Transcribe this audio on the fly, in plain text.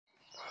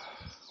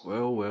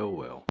Well, well,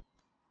 well.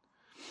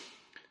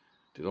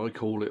 Did I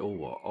call it or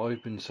what?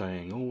 I've been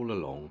saying all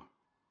along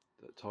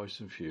that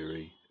Tyson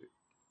Fury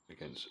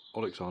against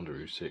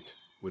Oleksandr Usyk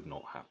would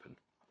not happen.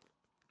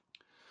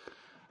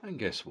 And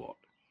guess what?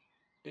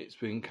 It's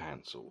been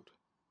cancelled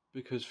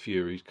because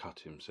Fury's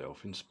cut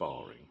himself in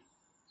sparring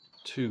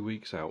 2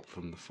 weeks out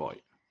from the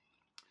fight.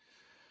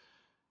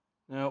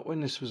 Now,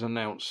 when this was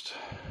announced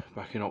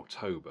back in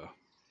October,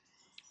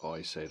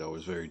 I said I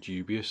was very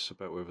dubious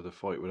about whether the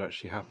fight would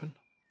actually happen.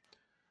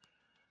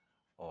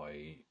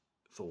 I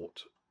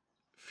thought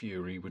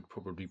Fury would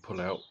probably pull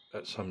out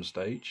at some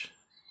stage,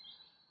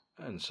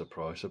 and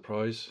surprise,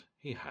 surprise,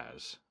 he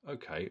has.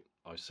 Okay,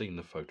 I've seen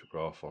the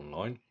photograph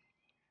online.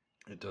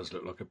 It does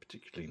look like a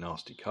particularly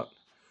nasty cut.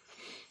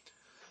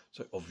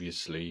 So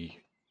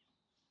obviously,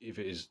 if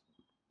it is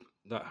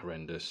that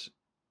horrendous,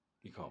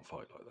 you can't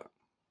fight like that.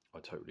 I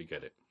totally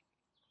get it.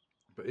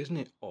 But isn't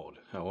it odd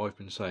how I've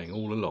been saying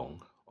all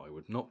along I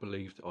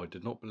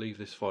did not believe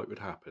this fight would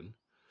happen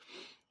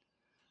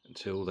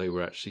until they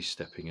were actually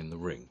stepping in the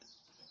ring.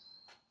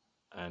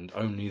 And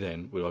only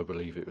then would I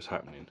believe it was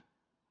happening.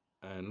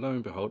 And lo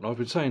and behold, and I've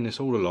been saying this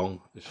all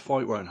along, this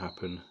fight won't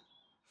happen.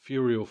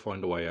 Fury will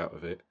find a way out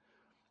of it.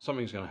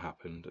 Something's going to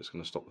happen that's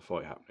going to stop the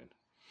fight happening.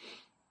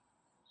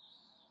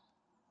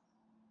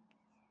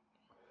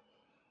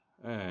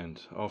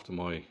 And after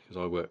because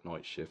I work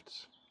night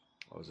shifts,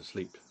 I was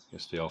asleep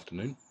yesterday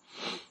afternoon.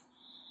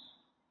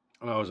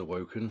 And I was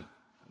awoken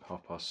at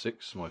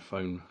 6:30. My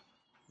phone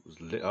was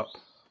lit up.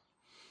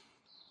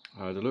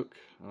 I had a look.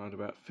 I had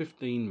about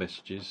 15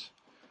 messages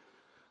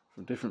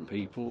from different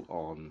people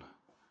on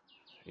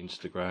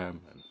Instagram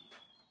and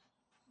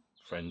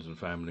friends and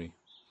family.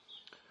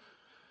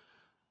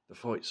 The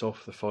fight's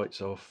off, the fight's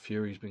off.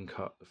 Fury's been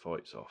cut, the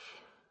fight's off.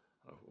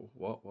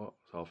 What?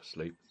 Half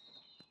asleep.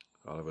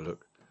 I'll have a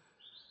look.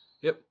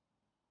 Yep,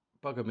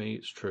 bugger me,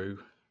 it's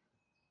true.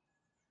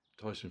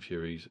 Tyson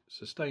Fury's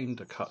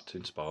sustained a cut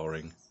in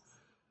sparring.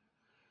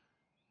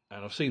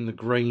 And I've seen the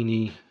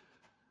grainy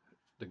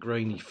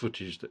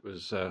footage that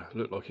was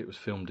looked like it was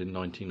filmed in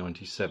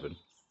 1997.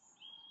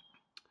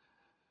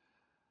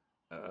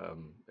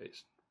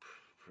 It's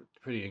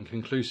pretty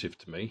inconclusive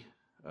to me.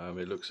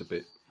 It looks a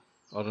bit,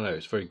 I don't know,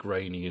 it's very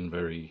grainy and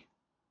very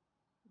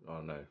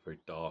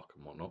dark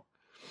and whatnot.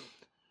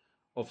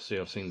 Obviously,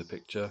 I've seen the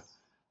picture.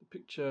 The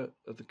picture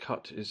of the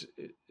cut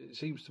it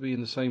seems to be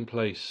in the same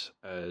place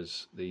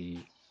as the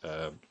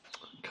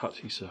cut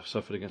he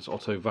suffered against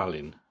Otto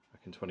Wallin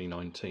back in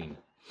 2019.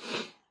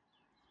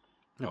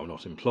 No, I'm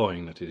not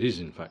implying that it is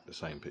in fact the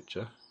same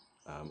picture.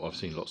 I've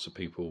seen lots of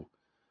people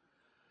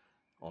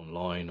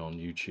online, on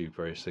YouTube,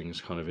 various things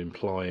kind of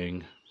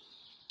implying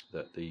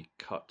that the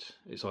cut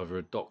is either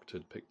a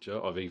doctored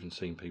picture. I've even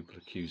seen people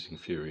accusing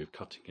Fury of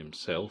cutting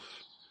himself.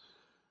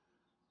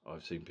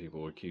 I've seen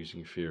people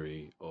accusing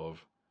Fury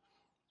of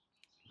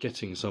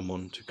getting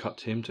someone to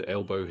cut him, to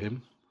elbow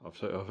him. I've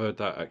heard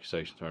that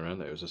accusation thrown around,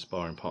 that it was a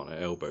sparring partner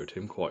elbowed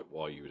him. Quite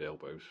why you would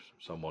elbow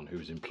someone who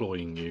is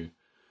employing you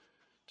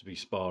to be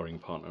sparring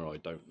partner, I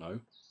don't know.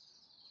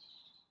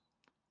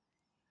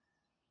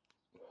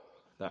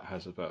 That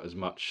has about as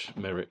much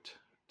merit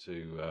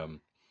to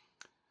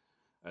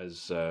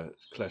as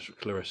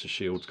Clarissa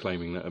Shields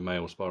claiming that a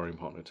male sparring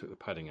partner took the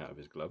padding out of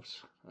his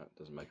gloves. That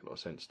doesn't make a lot of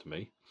sense to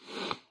me.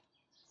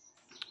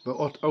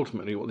 But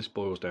ultimately, what this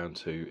boils down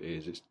to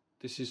is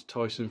this is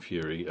Tyson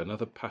Fury,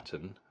 another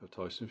pattern of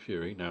Tyson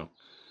Fury. Now,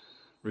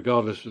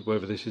 regardless of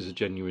whether this is a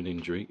genuine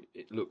injury,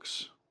 it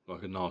looks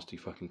like a nasty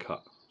fucking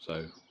cut.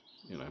 So,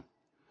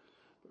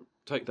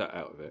 take that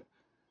out of it.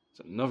 It's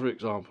another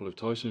example of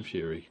Tyson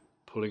Fury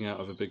pulling out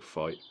of a big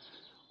fight.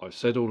 I've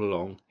said all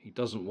along, he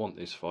doesn't want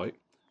this fight.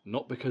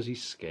 Not because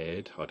he's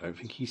scared. I don't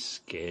think he's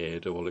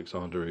scared of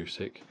Oleksandr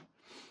Usyk.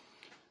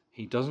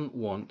 He doesn't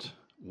want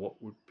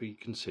what would be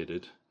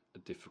considered a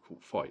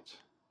difficult fight.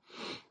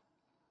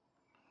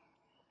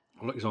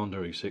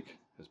 Oleksandr Usyk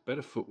has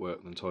better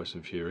footwork than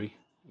Tyson Fury.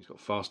 He's got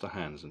faster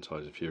hands than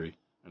Tyson Fury,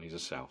 and he's a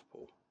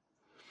southpaw.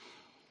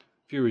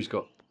 Fury's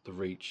got the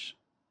reach,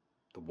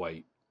 the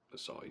weight, the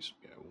size,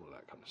 all of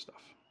that kind of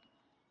stuff.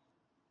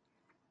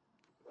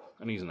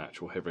 And he's an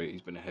actual heavyweight.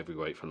 He's been a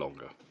heavyweight for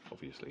longer,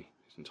 obviously,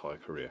 his entire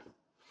career.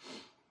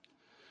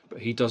 But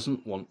he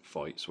doesn't want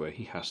fights where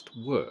he has to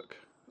work.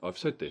 I've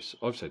said this.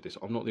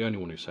 I'm not the only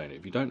one who's saying it.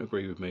 If you don't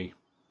agree with me,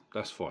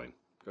 that's fine.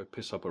 Go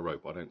piss up a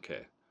rope. I don't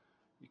care.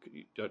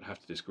 You don't have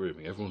to disagree with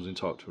me. Everyone's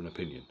entitled to an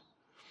opinion.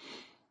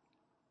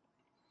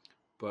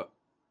 But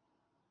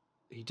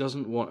he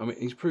doesn't want...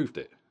 he's proved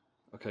it.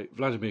 Okay,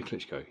 Vladimir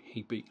Klitschko.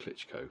 He beat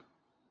Klitschko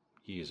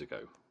years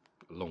ago.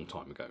 A long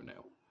time ago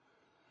now.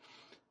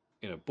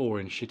 In a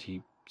boring,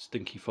 shitty,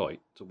 stinky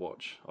fight to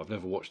watch. I've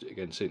never watched it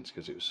again since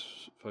because it was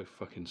so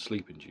fucking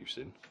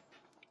sleep-inducing.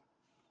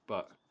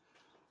 But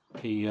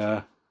he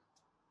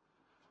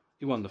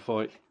won the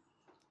fight.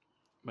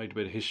 Made a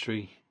bit of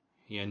history.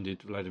 He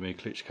ended Vladimir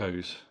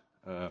Klitschko's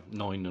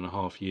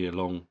 9.5-year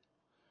long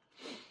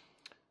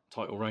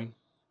title reign.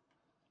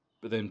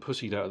 But then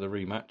pussied out of the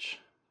rematch.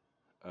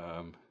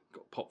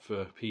 Got popped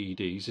for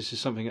PEDs. This is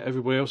something that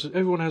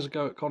everyone has a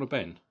go at Conor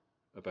Benn.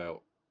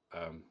 about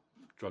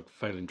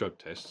failing drug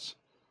tests.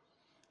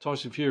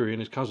 Tyson Fury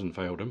and his cousin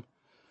failed them.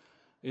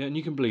 Yeah, and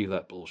you can believe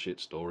that bullshit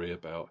story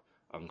about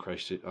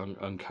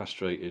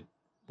uncastrated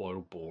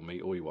wild boar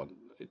meat all you want.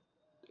 It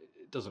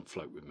doesn't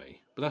float with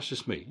me. But that's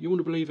just me. You want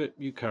to believe it,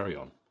 you carry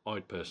on.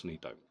 I personally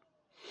don't.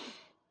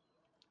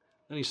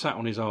 Then he sat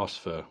on his arse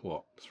for,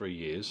 3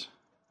 years.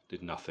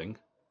 Did nothing.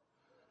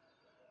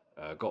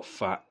 Got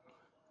fat.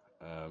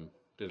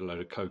 Did a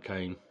load of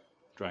cocaine.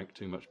 Drank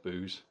too much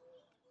booze.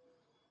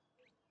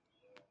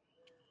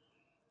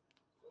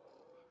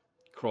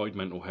 Cried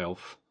mental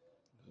health.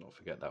 Not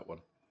forget that one.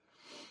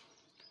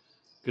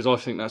 Because I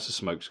think that's a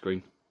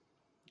smokescreen.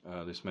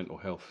 This mental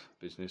health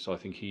business. I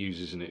think he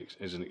uses it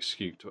as an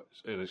excuse.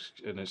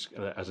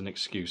 As an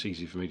excuse,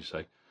 easy for me to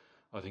say.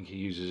 I think he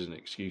uses an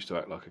excuse to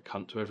act like a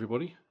cunt to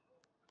everybody.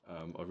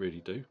 I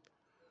really do.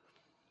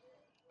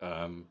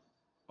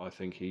 I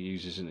think he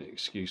uses an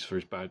excuse for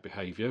his bad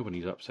behaviour when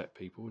he's upset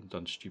people and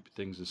done stupid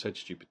things and said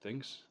stupid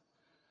things.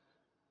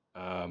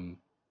 And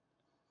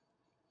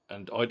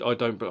I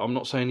don't. But I'm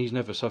not saying he's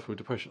never suffered with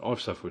depression.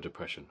 I've suffered with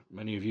depression.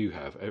 Many of you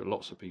have.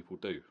 Lots of people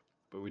do.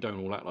 But we don't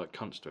all act like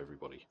cunts to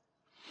everybody.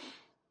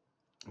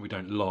 We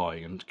don't lie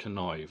and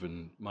connive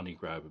and money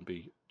grab and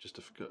be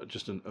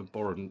just an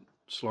abhorrent,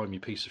 slimy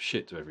piece of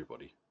shit to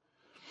everybody.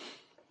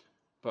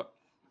 But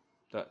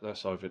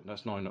that's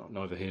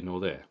neither here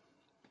nor there.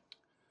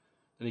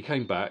 Then he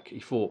came back. He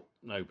fought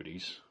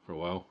nobodies for a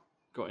while.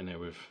 Got in there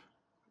with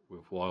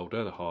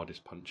Wilder, the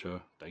hardest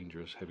puncher,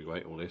 dangerous,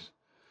 heavyweight, all this.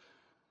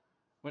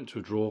 Went to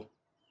a draw.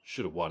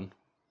 Should have won,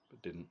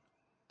 but didn't.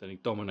 Then he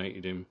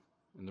dominated him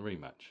in the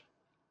rematch.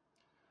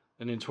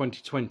 Then in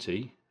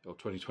 2020, or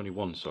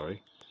 2021,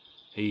 sorry,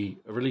 he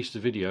released a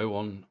video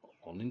on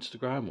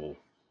Instagram or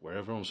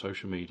wherever on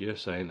social media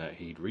saying that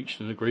he'd reached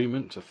an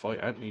agreement to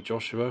fight Anthony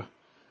Joshua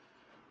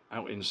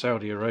out in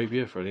Saudi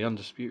Arabia for the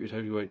undisputed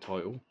heavyweight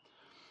title.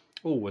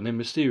 Oh, and then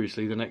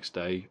mysteriously the next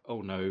day,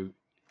 oh no,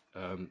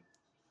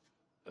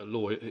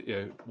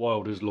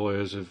 Wilder's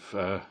lawyers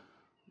have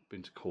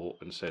been to court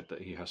and said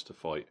that he has to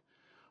fight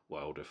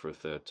Wilder for a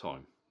third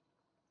time.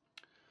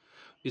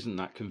 Isn't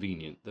that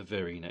convenient? The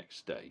very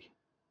next day,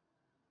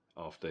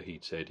 after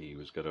he'd said he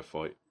was going to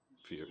fight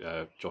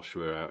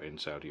Joshua out in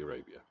Saudi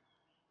Arabia.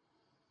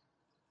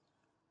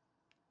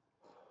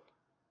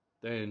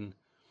 Then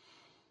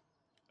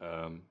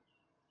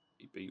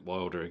he beat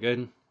Wilder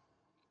again.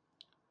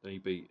 Then he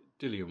beat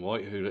Dillian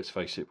Whyte, who, let's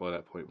face it, by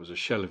that point was a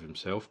shell of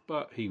himself,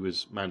 but he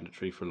was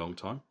mandatory for a long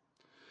time.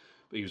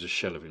 But he was a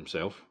shell of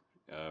himself.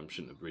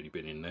 Shouldn't have really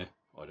been in there,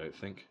 I don't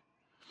think.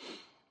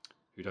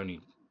 Who'd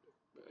only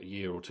a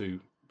year or two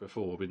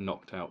before been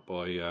knocked out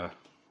by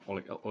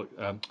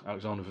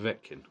Oleksandr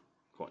Povetkin,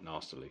 quite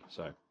nastily.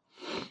 So,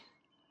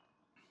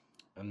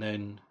 and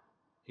then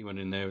he went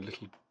in there with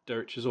little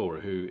Derek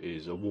Chisora, who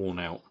is a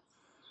worn-out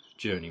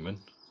journeyman,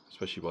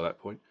 especially by that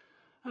point.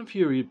 And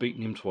Fury had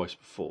beaten him twice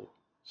before,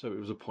 so it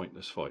was a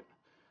pointless fight.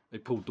 They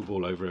pulled the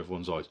wool over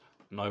everyone's eyes.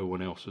 No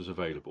one else was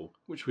available,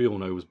 which we all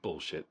know was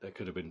bullshit. There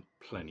could have been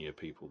plenty of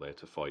people there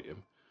to fight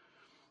him.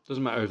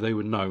 Doesn't matter if they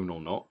were known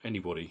or not.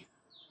 Anybody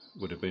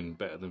would have been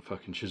better than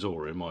fucking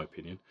Chisora, in my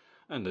opinion.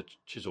 And the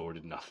Chisora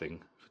did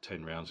nothing for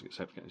 10 rounds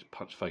except getting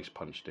his face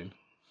punched in.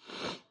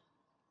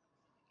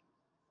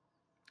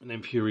 And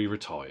then Fury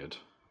retired.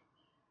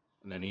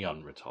 And then he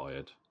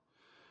unretired.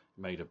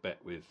 He made a bet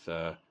with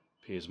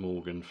Piers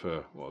Morgan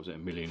for,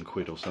 £1 million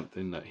or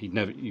something, that you'd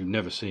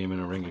never see him in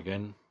a ring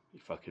again. He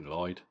fucking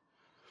lied.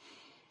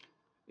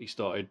 He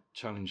started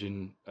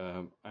challenging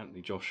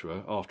Anthony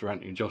Joshua after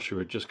Anthony Joshua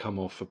had just come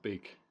off a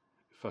big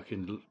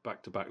fucking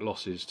back-to-back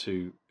losses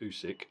to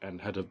Usyk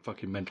and had a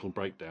fucking mental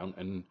breakdown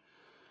and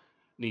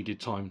needed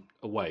time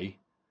away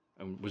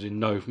and was in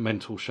no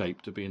mental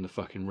shape to be in the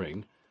fucking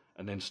ring,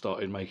 and then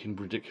started making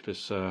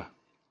ridiculous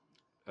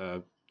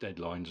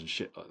deadlines and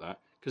shit like that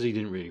because he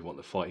didn't really want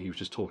the fight. He was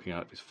just talking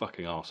out of his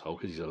fucking arsehole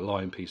because he's a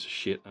lying piece of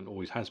shit and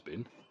always has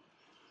been.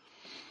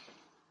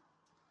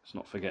 Let's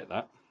not forget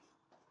that.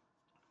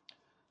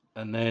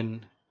 And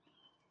then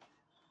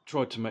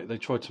they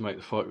tried to make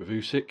the fight with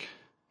Usyk.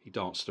 He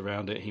danced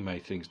around it. He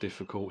made things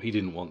difficult. He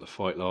didn't want the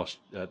fight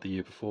the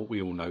year before.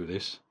 We all know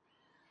this.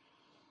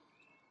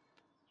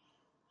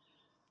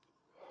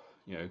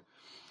 You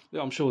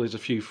know, I'm sure there's a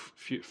few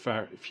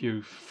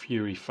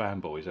Fury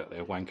fanboys out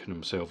there wanking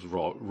themselves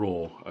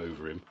raw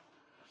over him.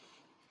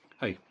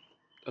 Hey,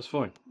 that's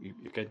fine. You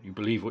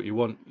believe what you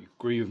want. You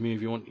agree with me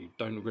if you want. You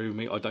don't agree with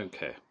me. I don't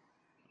care.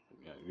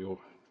 You know,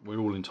 we're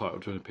all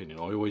entitled to an opinion.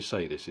 I always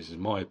say this. This is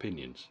my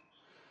opinions.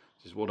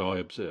 This is what I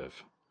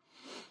observe.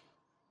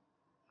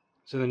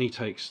 So then he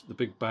takes the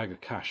big bag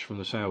of cash from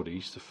the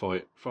Saudis to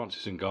fight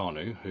Francis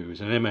Ngannou, who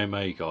is an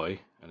MMA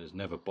guy and has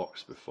never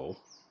boxed before,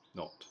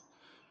 not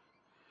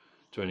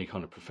to any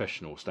kind of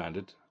professional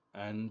standard.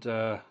 And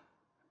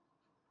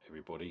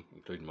everybody,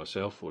 including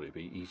myself, thought it'd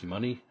be easy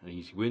money, an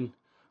easy win.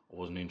 I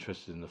wasn't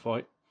interested in the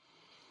fight.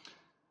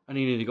 And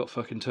he nearly got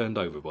fucking turned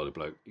over by the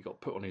bloke. He got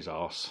put on his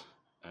arse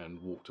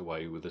and walked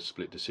away with a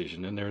split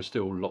decision. And there are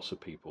still lots of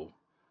people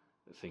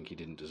that think he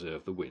didn't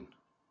deserve the win.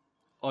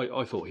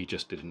 I thought he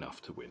just did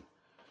enough to win.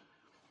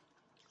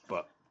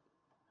 But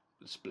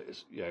the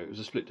split, it was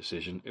a split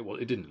decision.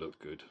 It didn't look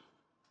good.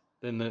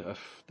 Then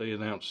they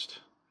announced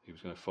he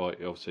was going to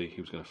fight. Obviously,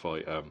 he was going to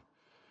fight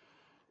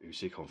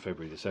Usyk on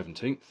February the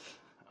 17th,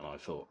 and I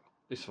thought,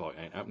 this fight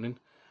ain't happening.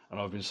 And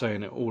I've been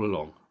saying it all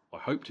along. I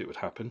hoped it would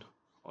happen.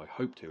 I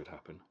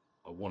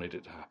wanted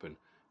it to happen.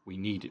 We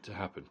need it to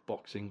happen.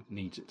 Boxing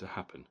needs it to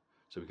happen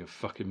so we can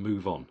fucking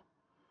move on.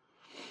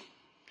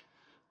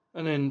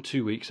 And then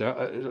 2 weeks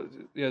out,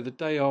 the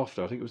day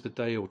after, I think it was the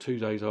day or 2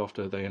 days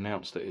after they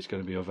announced that it's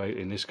going to be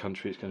available in this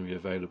country. It's going to be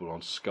available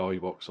on Sky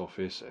box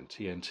office and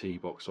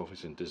TNT box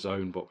office and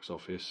DAZN box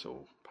office,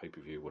 or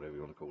pay-per-view, whatever you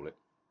want to call it.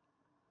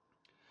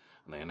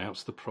 And they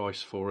announced the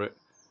price for it.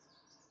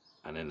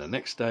 And then the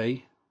next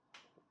day,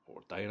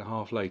 or a day and a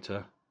half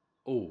later,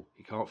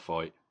 he can't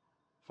fight.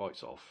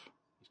 Fight's off.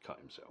 He's cut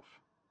himself.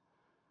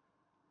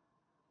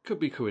 Could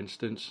be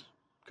coincidence.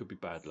 Could be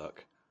bad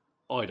luck.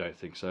 I don't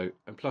think so.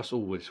 And plus,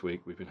 all this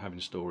week we've been having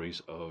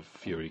stories of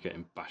Fury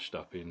getting bashed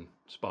up in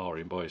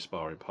sparring by his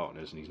sparring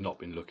partners, and he's not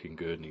been looking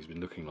good, and he's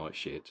been looking like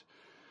shit.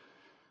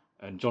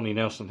 And Johnny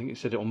Nelson, I think he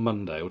said it on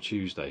Monday or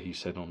Tuesday. He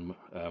said on,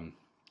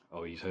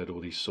 he's heard all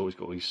these he's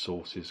got all these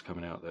sources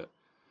coming out that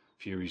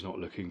Fury's not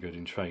looking good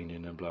in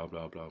training and blah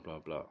blah blah blah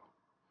blah.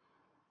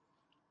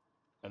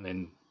 And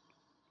then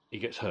he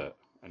gets hurt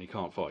and he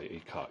can't fight.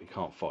 He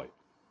can't fight.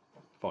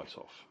 Fights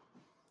off.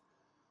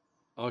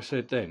 I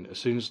said then, as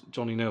soon as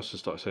Johnny Nelson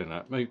started saying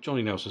that, maybe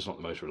Johnny Nelson's not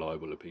the most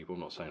reliable of people.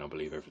 I'm not saying I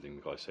believe everything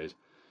the guy says,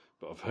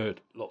 but I've heard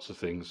lots of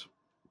things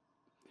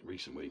in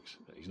recent weeks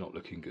that he's not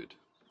looking good,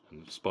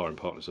 and the sparring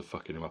partners are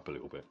fucking him up a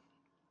little bit.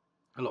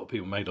 A lot of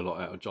people made a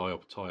lot out of Jai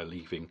Opetaia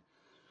leaving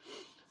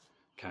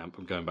camp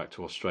and going back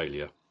to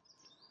Australia.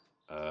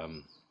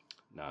 No,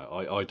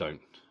 I don't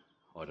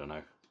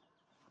know.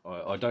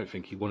 I don't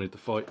think he wanted the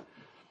fight.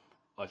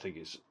 I think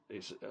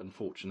it's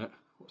unfortunate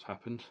what's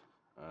happened.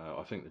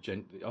 I think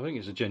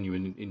it's a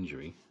genuine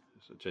injury.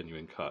 It's a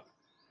genuine cut.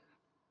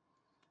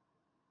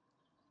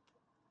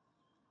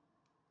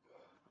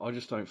 I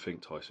just don't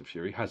think Tyson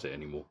Fury has it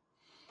anymore.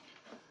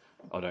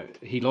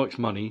 He likes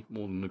money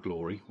more than the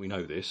glory. We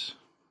know this.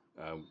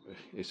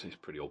 It's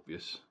pretty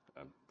obvious.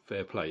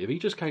 Fair play. If he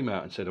just came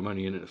out and said, I'm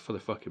only in it for the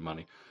fucking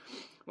money,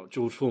 like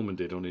George Foreman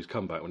did on his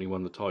comeback when he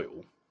won the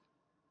title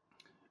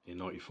in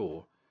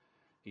 '94,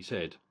 he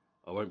said,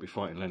 I won't be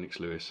fighting Lennox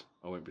Lewis.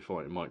 I won't be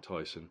fighting Mike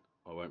Tyson.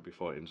 I won't be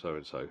fighting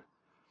so-and-so,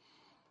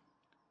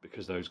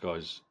 because those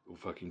guys will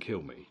fucking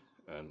kill me,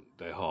 and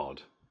they're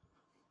hard.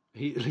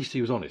 At least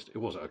he was honest. It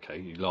wasn't okay.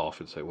 You laugh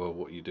and say, well,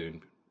 what are you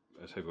doing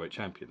as heavyweight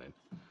champion then?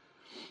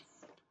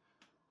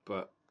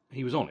 But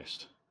he was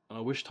honest. And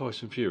I wish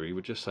Tyson Fury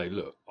would just say,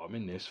 look, I'm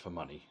in this for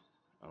money,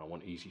 and I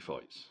want easy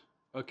fights.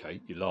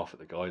 Okay, you laugh at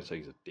the guy and say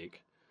he's a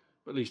dick,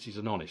 but at least he's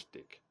an honest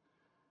dick.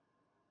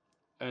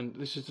 And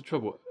this is the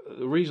trouble.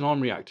 The reason I'm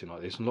reacting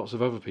like this, and lots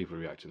of other people are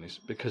reacting this,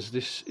 because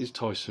this is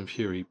Tyson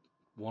Fury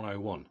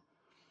 101.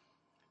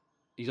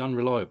 He's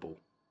unreliable.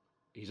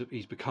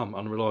 He's become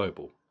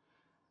unreliable.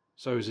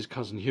 So is his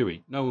cousin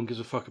Hughie. No one gives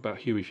a fuck about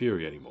Hughie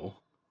Fury anymore.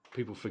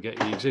 People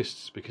forget he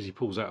exists because he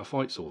pulls out of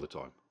fights all the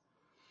time.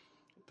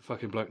 The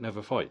fucking bloke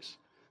never fights.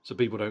 So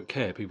people don't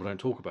care. People don't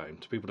talk about him.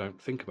 People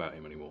don't think about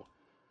him anymore.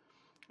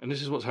 And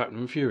this is what's happening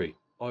with Fury.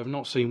 I've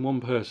not seen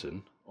one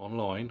person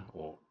online,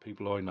 or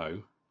people I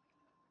know,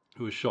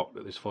 who was shocked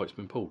that this fight's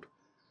been pulled.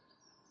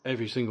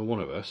 Every single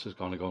one of us has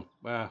kind of gone,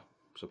 well,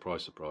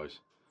 surprise, surprise.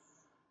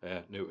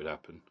 Yeah, knew it would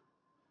happen.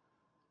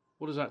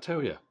 What does that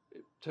tell you?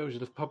 It tells you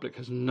the public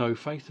has no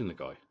faith in the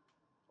guy.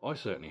 I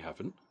certainly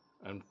haven't,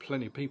 and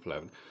plenty of people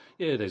haven't.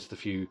 Yeah, there's the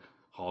few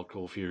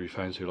hardcore Fury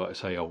fans who like to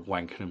say are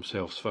wanking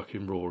themselves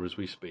fucking raw as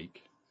we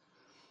speak,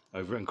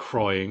 over and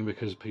crying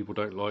because people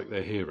don't like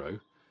their hero.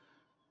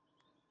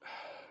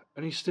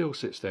 And he still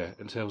sits there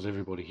and tells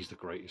everybody he's the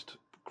greatest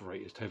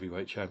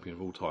heavyweight champion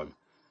of all time.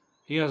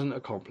 He hasn't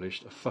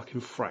accomplished a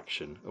fucking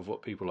fraction of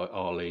what people like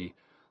Ali,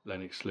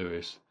 Lennox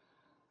Lewis,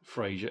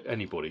 Frazier,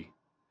 anybody.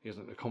 He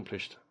hasn't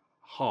accomplished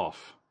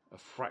half, a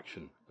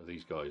fraction of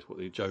these guys. What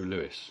the Joe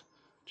Lewis,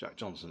 Jack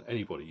Johnson,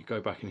 anybody. You go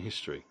back in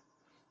history.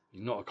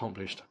 He's not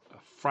accomplished a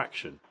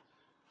fraction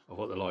of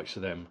what the likes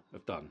of them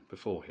have done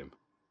before him.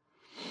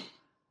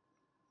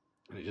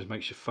 And it just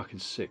makes you fucking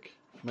sick.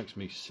 It makes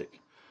me sick.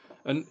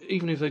 And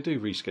even if they do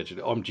reschedule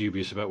it, I'm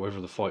dubious about whether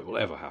the fight will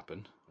ever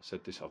happen. I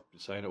said this, I've been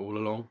saying it all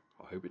along.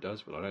 I hope it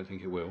does, but I don't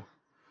think it will.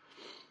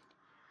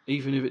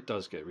 Even if it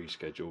does get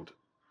rescheduled,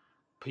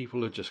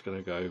 people are just going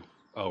to go,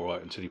 oh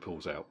right, until he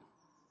pulls out.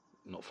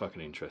 Not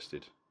fucking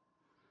interested.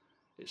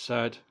 It's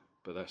sad,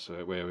 but that's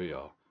where we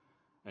are.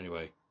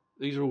 Anyway,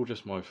 these are all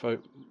just my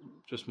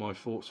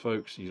thoughts,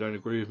 folks. You don't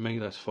agree with me,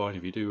 that's fine.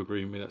 If you do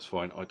agree with me, that's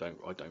fine. I don't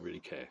really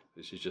care.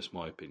 This is just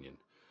my opinion.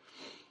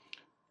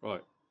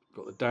 Right.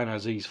 Got the Dan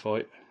Aziz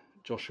fight,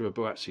 Joshua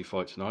Buatsi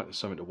fight tonight. There's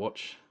something to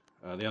watch.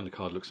 The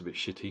undercard looks a bit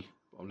shitty,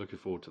 but I'm looking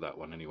forward to that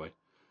one anyway.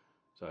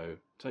 So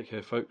take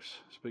care, folks.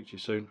 Speak to you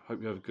soon.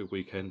 Hope you have a good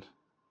weekend.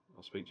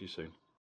 I'll speak to you soon.